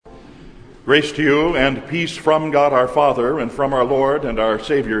Grace to you and peace from God our Father and from our Lord and our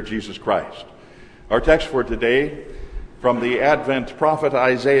Savior Jesus Christ. Our text for today from the Advent prophet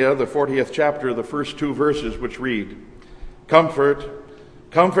Isaiah, the 40th chapter, the first two verses, which read, Comfort,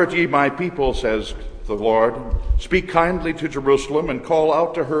 comfort ye my people, says the Lord. Speak kindly to Jerusalem and call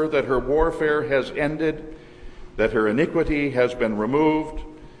out to her that her warfare has ended, that her iniquity has been removed,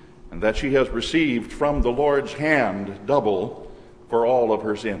 and that she has received from the Lord's hand double for all of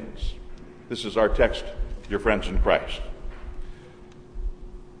her sins. This is our text, dear friends in Christ.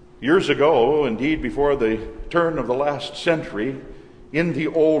 Years ago, indeed before the turn of the last century, in the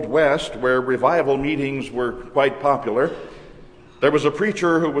Old West, where revival meetings were quite popular, there was a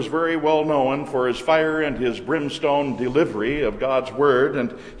preacher who was very well known for his fire and his brimstone delivery of God's word,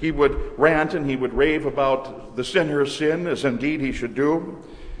 and he would rant and he would rave about the sinner's sin, as indeed he should do.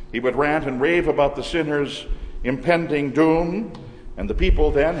 He would rant and rave about the sinner's impending doom, and the people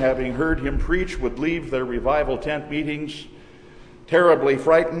then, having heard him preach, would leave their revival tent meetings terribly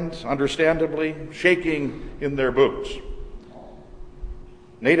frightened, understandably, shaking in their boots.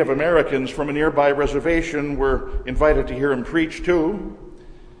 Native Americans from a nearby reservation were invited to hear him preach too,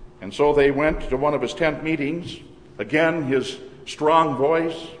 and so they went to one of his tent meetings. Again, his strong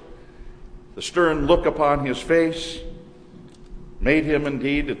voice, the stern look upon his face, made him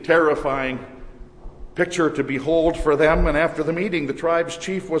indeed a terrifying picture to behold for them. And after the meeting, the tribe's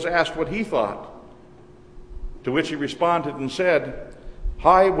chief was asked what he thought, to which he responded and said,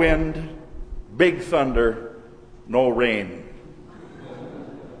 High wind, big thunder, no rain.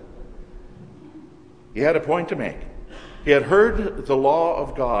 He had a point to make. He had heard the law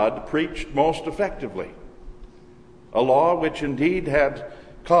of God preached most effectively, a law which indeed had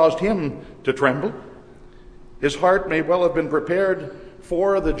caused him to tremble. His heart may well have been prepared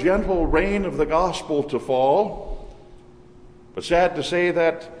for the gentle rain of the gospel to fall, but sad to say,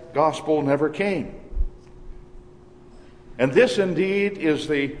 that gospel never came. And this indeed is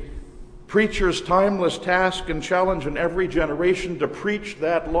the preacher's timeless task and challenge in every generation, to preach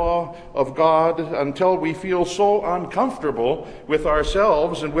that law of God until we feel so uncomfortable with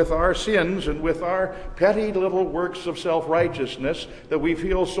ourselves and with our sins and with our petty little works of self-righteousness that we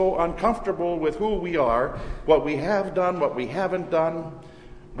feel so uncomfortable with who we are, what we have done, what we haven't done,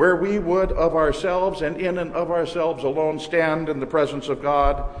 where we would of ourselves and in and of ourselves alone stand in the presence of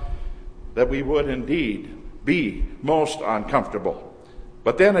God, that we would indeed be most uncomfortable.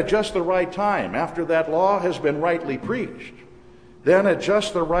 But then at just the right time, after that law has been rightly preached, then at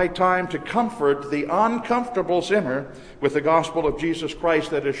just the right time to comfort the uncomfortable sinner with the gospel of Jesus Christ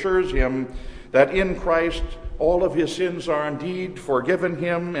that assures him that in Christ all of his sins are indeed forgiven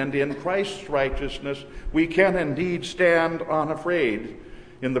him, and in Christ's righteousness we can indeed stand unafraid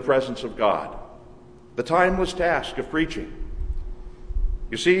in the presence of God. The timeless task of preaching.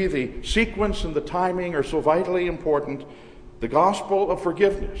 You see, the sequence and the timing are so vitally important. The gospel of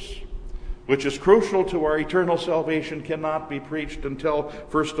forgiveness, which is crucial to our eternal salvation, cannot be preached until,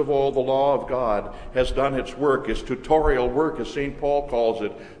 first of all, the law of God has done its work, its tutorial work, as St. Paul calls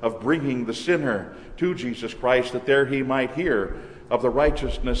it, of bringing the sinner to Jesus Christ, that there he might hear of the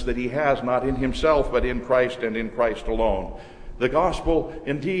righteousness that he has, not in himself, but in Christ and in Christ alone. The gospel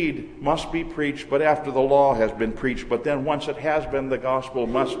indeed must be preached, but after the law has been preached. But then once it has been, the gospel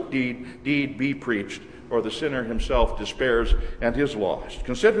must indeed be preached, or the sinner himself despairs and is lost.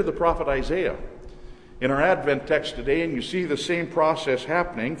 Consider the prophet Isaiah in our Advent text today, and you see the same process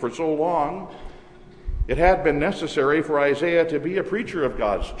happening. For so long, it had been necessary for Isaiah to be a preacher of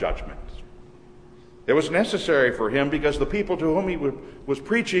God's judgment. It was necessary for him because the people to whom he was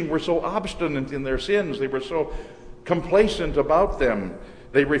preaching were so obstinate in their sins. They were so complacent about them.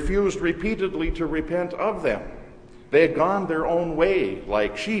 They refused repeatedly to repent of them. They had gone their own way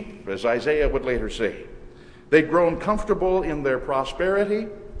like sheep, as Isaiah would later say. They'd grown comfortable in their prosperity,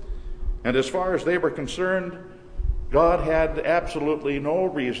 and as far as they were concerned, God had absolutely no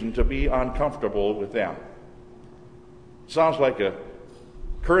reason to be uncomfortable with them. Sounds like a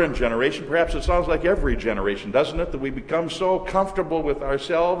current generation. Perhaps it sounds like every generation, doesn't it? That we become so comfortable with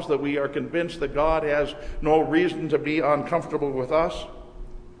ourselves that we are convinced that God has no reason to be uncomfortable with us.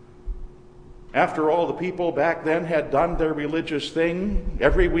 After all, the people back then had done their religious thing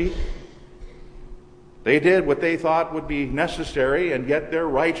every week. They did what they thought would be necessary, and yet their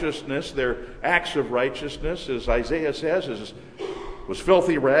righteousness, their acts of righteousness, as Isaiah says, was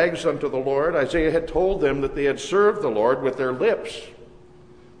filthy rags unto the Lord. Isaiah had told them that they had served the Lord with their lips,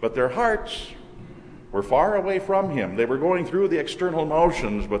 but their hearts were far away from him. They were going through the external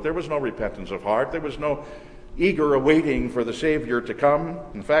motions, but there was no repentance of heart. There was no eager awaiting for the Savior to come.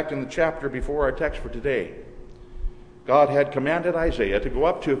 In fact, in the chapter before our text for today, God had commanded Isaiah to go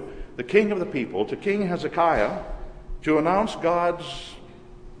up to the king of the people, to King Hezekiah, to announce God's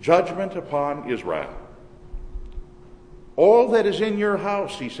judgment upon Israel. All that is in your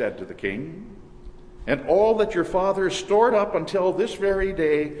house, he said to the king, and all that your fathers stored up until this very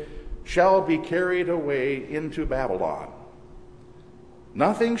day shall be carried away into Babylon.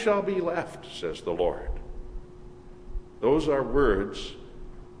 Nothing shall be left, says the Lord. Those are words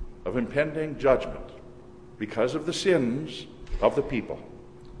of impending judgment because of the sins of the people.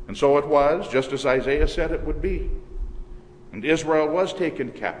 And so it was, just as Isaiah said it would be. And Israel was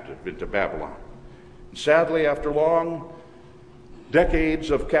taken captive into Babylon. And sadly, after long decades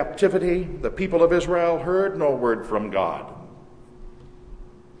of captivity, the people of Israel heard no word from God.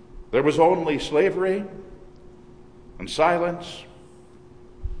 There was only slavery and silence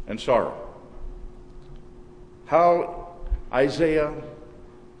and sorrow. How Isaiah,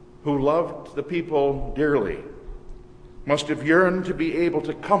 who loved the people dearly, must have yearned to be able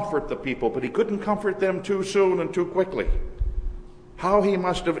to comfort the people, but he couldn't comfort them too soon and too quickly. How he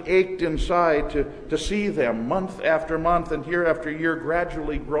must have ached inside to see them month after month and year after year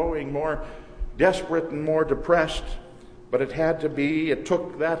gradually growing more desperate and more depressed. But it had to be. It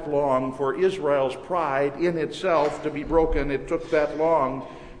took that long for Israel's pride in itself to be broken. It took that long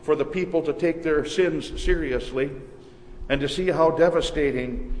for the people to take their sins seriously and to see how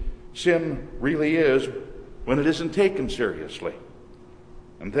devastating sin really is when it isn't taken seriously.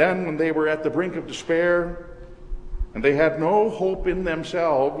 And then when they were at the brink of despair, and they had no hope in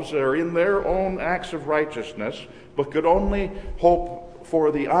themselves or in their own acts of righteousness, but could only hope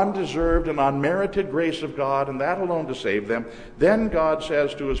for the undeserved and unmerited grace of God, and that alone to save them, then God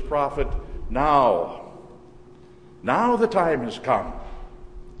says to his prophet, now the time has come.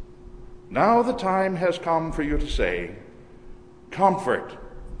 Now the time has come for you to say, comfort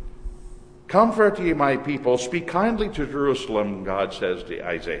ye my people, speak kindly to Jerusalem, God says to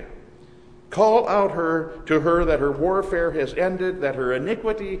Isaiah. Call out to her that her warfare has ended, that her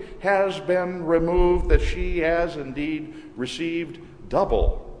iniquity has been removed, that she has indeed received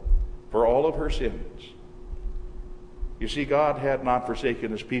double for all of her sins. You see, God had not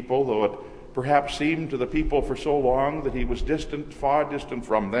forsaken his people, though it perhaps seemed to the people for so long that he was distant, far distant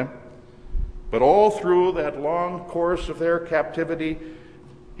from them. But all through that long course of their captivity,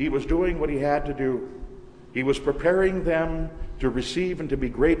 he was doing what he had to do. He was preparing them to receive and to be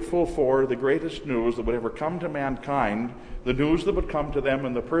grateful for the greatest news that would ever come to mankind, the news that would come to them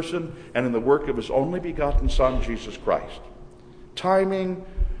in the person and in the work of his only begotten Son, Jesus Christ. Timing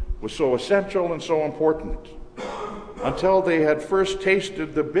was so essential and so important. Until they had first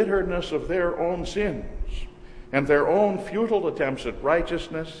tasted the bitterness of their own sins and their own futile attempts at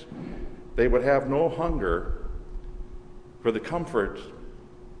righteousness, they would have no hunger for the comfort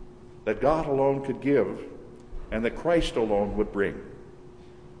that God alone could give and that Christ alone would bring.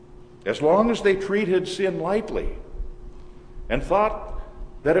 As long as they treated sin lightly and thought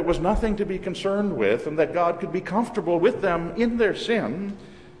that it was nothing to be concerned with and that God could be comfortable with them in their sin,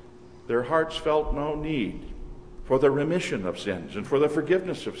 their hearts felt no need for the remission of sins and for the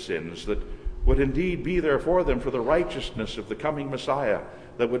forgiveness of sins that would indeed be there for them for the righteousness of the coming Messiah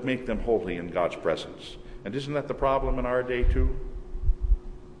that would make them holy in God's presence. And isn't that the problem in our day too?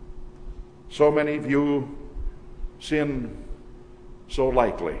 So many view sin so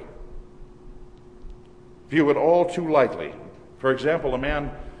lightly, view it all too lightly. For example, a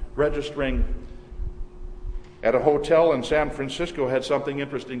man registering at a hotel in San Francisco had something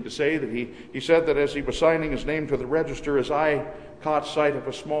interesting to say. That he said that as he was signing his name to the register, his eye caught sight of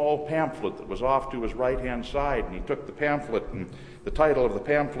a small pamphlet that was off to his right-hand side, and he took the pamphlet, and the title of the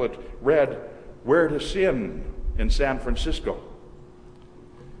pamphlet read, "Where to Sin in San Francisco."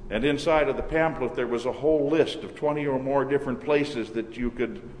 And inside of the pamphlet there was a whole list of 20 or more different places that you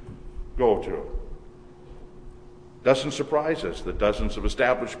could go to. Doesn't surprise us that dozens of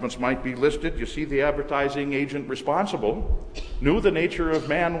establishments might be listed. You see, the advertising agent responsible knew the nature of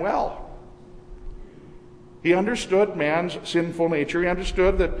man well. He understood man's sinful nature. He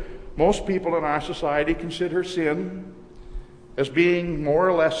understood that most people in our society consider sin as being more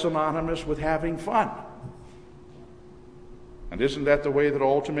or less synonymous with having fun. And isn't that the way that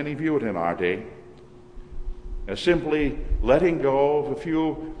all too many view it in our day? As simply letting go of a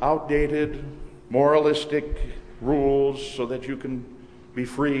few outdated, moralistic rules so that you can be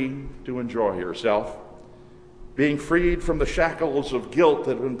free to enjoy yourself. Being freed from the shackles of guilt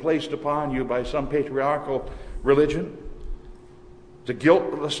that have been placed upon you by some patriarchal religion. To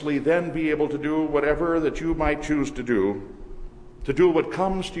guiltlessly then be able to do whatever that you might choose to do what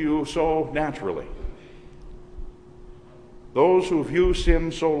comes to you so naturally. Those who view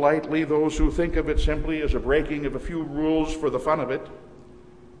sin so lightly, those who think of it simply as a breaking of a few rules for the fun of it,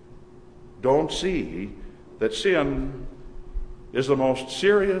 don't see that sin is the most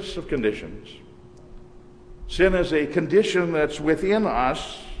serious of conditions. Sin is a condition that's within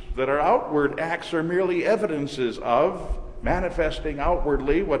us that our outward acts are merely evidences of, manifesting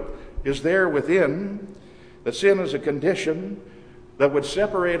outwardly what is there within. That sin is a condition that would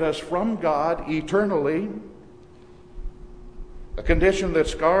separate us from God eternally, a condition that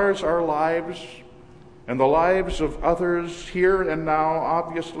scars our lives and the lives of others here and now,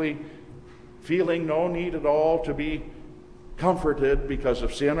 obviously feeling no need at all to be comforted because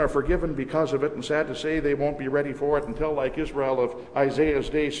of sin or forgiven because of it, and sad to say they won't be ready for it until, like Israel of Isaiah's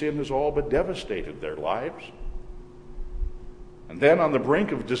day, sin has all but devastated their lives. And then on the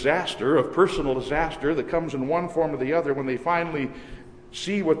brink of disaster, of personal disaster that comes in one form or the other, when they finally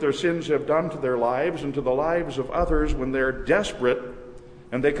see what their sins have done to their lives and to the lives of others, when they're desperate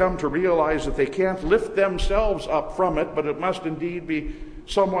and they come to realize that they can't lift themselves up from it, but it must indeed be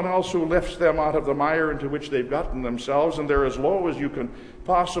someone else who lifts them out of the mire into which they've gotten themselves, and they're as low as you can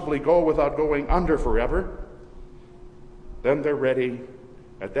possibly go without going under forever, then they're ready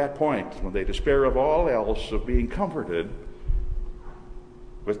at that point, when they despair of all else, of being comforted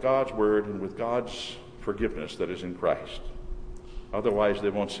with God's word and with God's forgiveness that is in Christ. Otherwise, they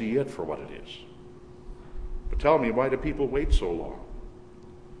won't see it for what it is. But tell me, why do people wait so long?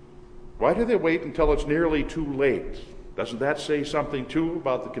 Why do they wait until it's nearly too late? Doesn't that say something, too,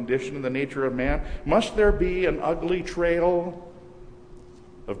 about the condition and the nature of man? Must there be an ugly trail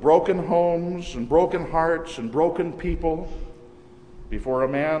of broken homes and broken hearts and broken people before a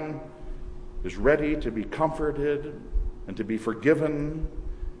man is ready to be comforted and to be forgiven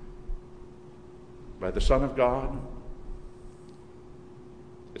by the Son of God?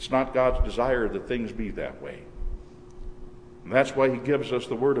 It's not God's desire that things be that way. And that's why he gives us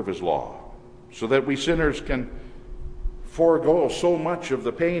the word of his law, so that we sinners can forego so much of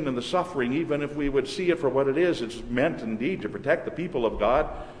the pain and the suffering, even if we would see it for what it is. It's meant indeed to protect the people of God,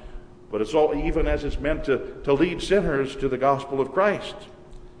 but it's all, even as it's meant to lead sinners to the gospel of Christ.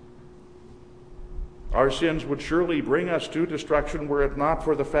 Our sins would surely bring us to destruction were it not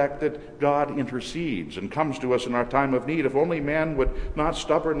for the fact that God intercedes and comes to us in our time of need. If only man would not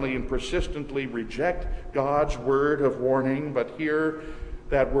stubbornly and persistently reject God's word of warning, but hear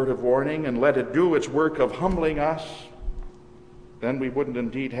that word of warning and let it do its work of humbling us, then we wouldn't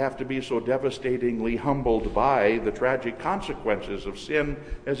indeed have to be so devastatingly humbled by the tragic consequences of sin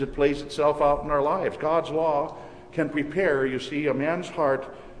as it plays itself out in our lives. God's law can prepare, you see, a man's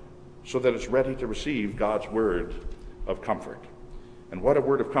heart so that it's ready to receive God's word of comfort. And what a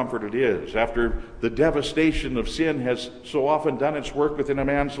word of comfort it is. After the devastation of sin has so often done its work within a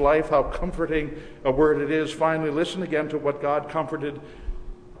man's life, how comforting a word it is. Finally, listen again to what God comforted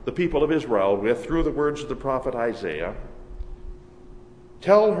the people of Israel with through the words of the prophet Isaiah.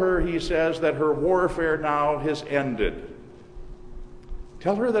 Tell her, he says, that her warfare now has ended.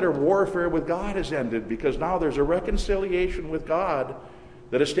 Tell her that her warfare with God has ended, because now there's a reconciliation with God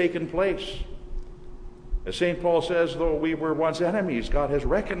that has taken place. As St. Paul says, though we were once enemies, God has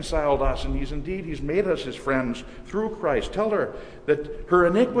reconciled us, and he's made us his friends through Christ. Tell her that her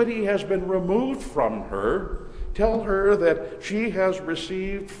iniquity has been removed from her. Tell her that she has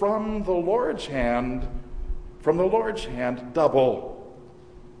received from the Lord's hand double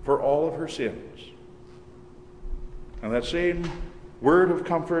for all of her sins. And that same word of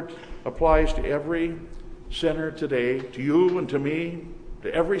comfort applies to every sinner today, to you and to me,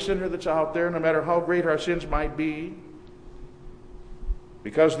 to every sinner that's out there, no matter how great our sins might be,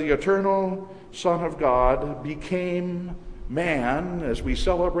 because the eternal Son of God became man, as we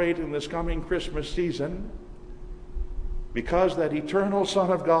celebrate in this coming Christmas season. Because that eternal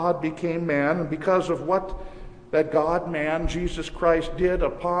Son of God became man, and because of what that God-man, Jesus Christ, did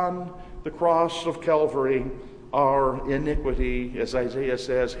upon the cross of Calvary, our iniquity, as Isaiah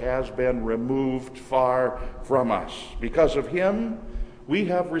says, has been removed far from us. Because of him, we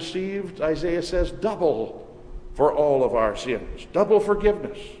have received, Isaiah says, double for all of our sins. Double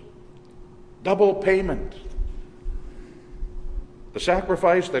forgiveness. Double payment. The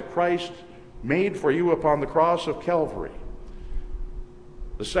sacrifice that Christ made for you upon the cross of Calvary,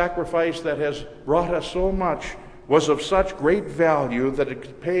 the sacrifice that has brought us so much, was of such great value that it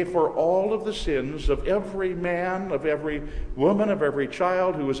could pay for all of the sins of every man, of every woman, of every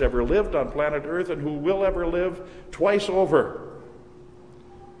child who has ever lived on planet Earth and who will ever live twice over.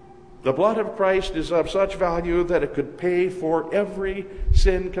 The blood of Christ is of such value that it could pay for every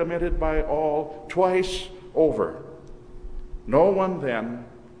sin committed by all twice over. No one then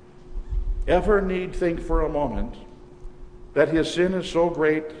ever need think for a moment that his sin is so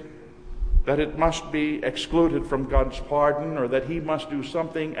great that it must be excluded from God's pardon, or that he must do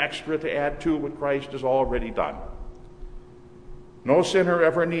something extra to add to what Christ has already done. No sinner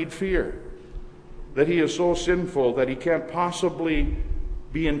ever need fear that he is so sinful that he can't possibly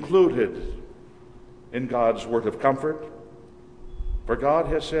be included in God's word of comfort. For God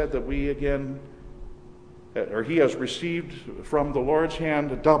has said that he has received from the Lord's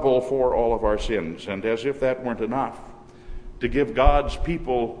hand double for all of our sins. And as if that weren't enough, to give God's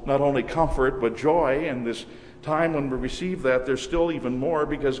people not only comfort but joy in this time when we receive that, there's still even more,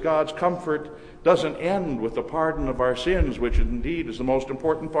 because God's comfort doesn't end with the pardon of our sins, which indeed is the most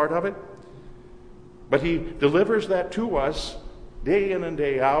important part of it. But he delivers that to us day in and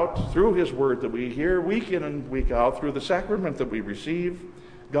day out through his word that we hear, week in and week out, through the sacrament that we receive,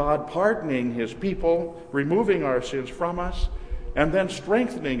 God pardoning his people, removing our sins from us, and then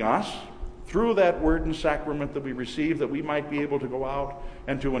strengthening us through that word and sacrament that we receive, that we might be able to go out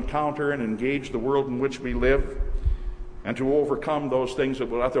and to encounter and engage the world in which we live, and to overcome those things that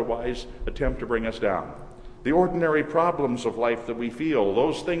would otherwise attempt to bring us down. The ordinary problems of life that we feel,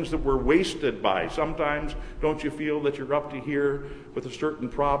 those things that we're wasted by. Sometimes don't you feel that you're up to here with the certain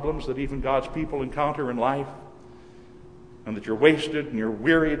problems that even God's people encounter in life, and that you're wasted and you're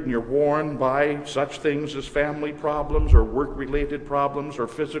wearied and you're worn by such things as family problems or work-related problems or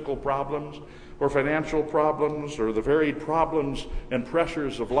physical problems or financial problems or the varied problems and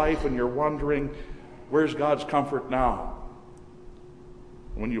pressures of life, and you're wondering, where's God's comfort now?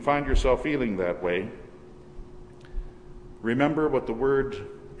 When you find yourself feeling that way, remember what the word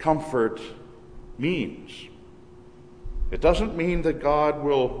comfort means. It doesn't mean that God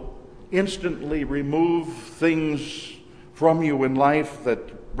will instantly remove things from you in life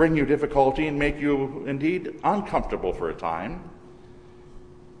that bring you difficulty and make you indeed uncomfortable for a time.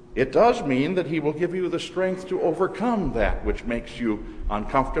 It does mean that he will give you the strength to overcome that which makes you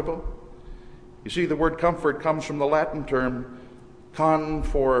uncomfortable. You see, the word comfort comes from the Latin term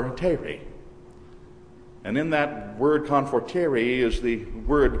confortere. And in that word confortere is the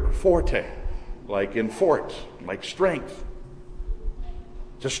word forte, like in fort, like strength.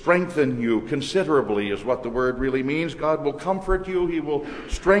 To strengthen you considerably is what the word really means. God will comfort you. He will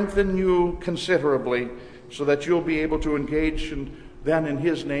strengthen you considerably so that you'll be able to engage then in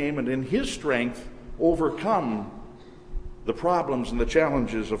his name and in his strength overcome the problems and the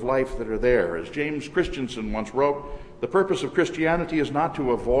challenges of life that are there. As James Christensen once wrote, the purpose of Christianity is not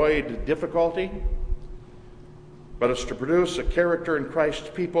to avoid difficulty, but it's to produce a character in Christ's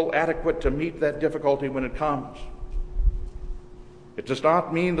people adequate to meet that difficulty when it comes. It does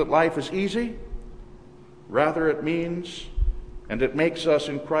not mean that life is easy. Rather, it means, and it makes us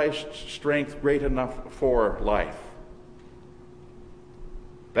in Christ's strength great enough for life.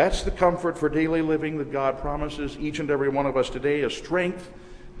 That's the comfort for daily living that God promises each and every one of us today, a strength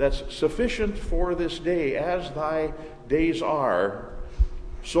that's sufficient for this day. As thy days are,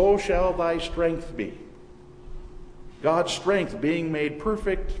 so shall thy strength be. God's strength being made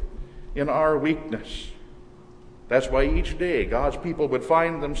perfect in our weakness. That's why each day God's people would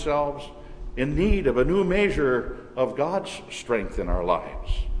find themselves in need of a new measure of God's strength in our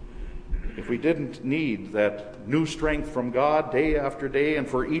lives. If we didn't need that new strength from God day after day, and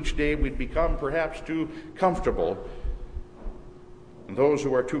for each day we'd become perhaps too comfortable. And those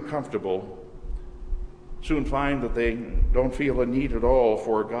who are too comfortable soon find that they don't feel a need at all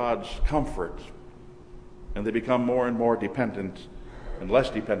for God's comfort, and they become more and more dependent and less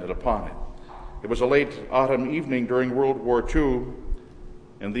dependent upon it. It was a late autumn evening during World War II,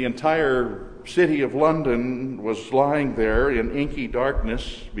 and the entire city of London was lying there in inky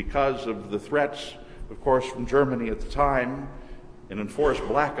darkness because of the threats, of course, from Germany at the time. An enforced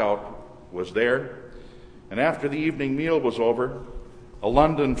blackout was there. And after the evening meal was over, a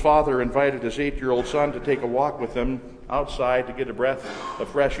London father invited his 8-year-old son to take a walk with him outside to get a breath of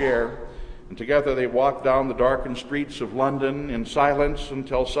fresh air. And together they walked down the darkened streets of London in silence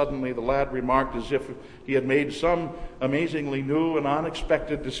until suddenly the lad remarked, as if he had made some amazingly new and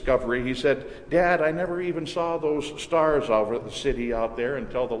unexpected discovery. He said, "Dad, I never even saw those stars over the city out there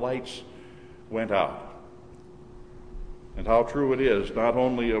until the lights went out." And how true it is, not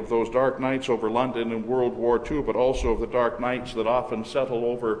only of those dark nights over London in World War II, but also of the dark nights that often settle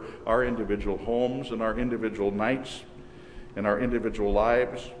over our individual homes and our individual nights and our individual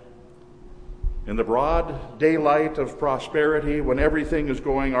lives. In the broad daylight of prosperity, when everything is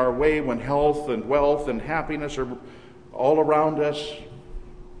going our way, when health and wealth and happiness are all around us,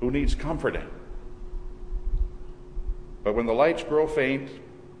 who needs comforting? But when the lights grow faint,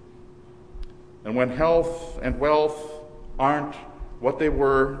 and when health and wealth aren't what they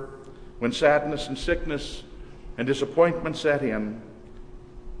were, when sadness and sickness and disappointment set in,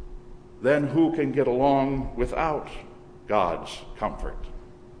 then who can get along without God's comfort?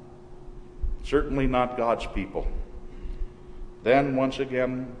 Certainly not God's people. Then, once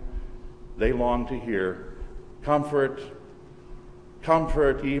again, they long to hear, "Comfort,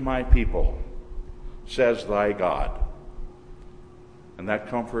 comfort ye my people, says thy God." And that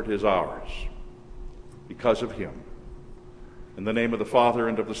comfort is ours because of him. In the name of the Father,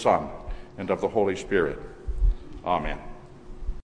 and of the Son, and of the Holy Spirit. Amen.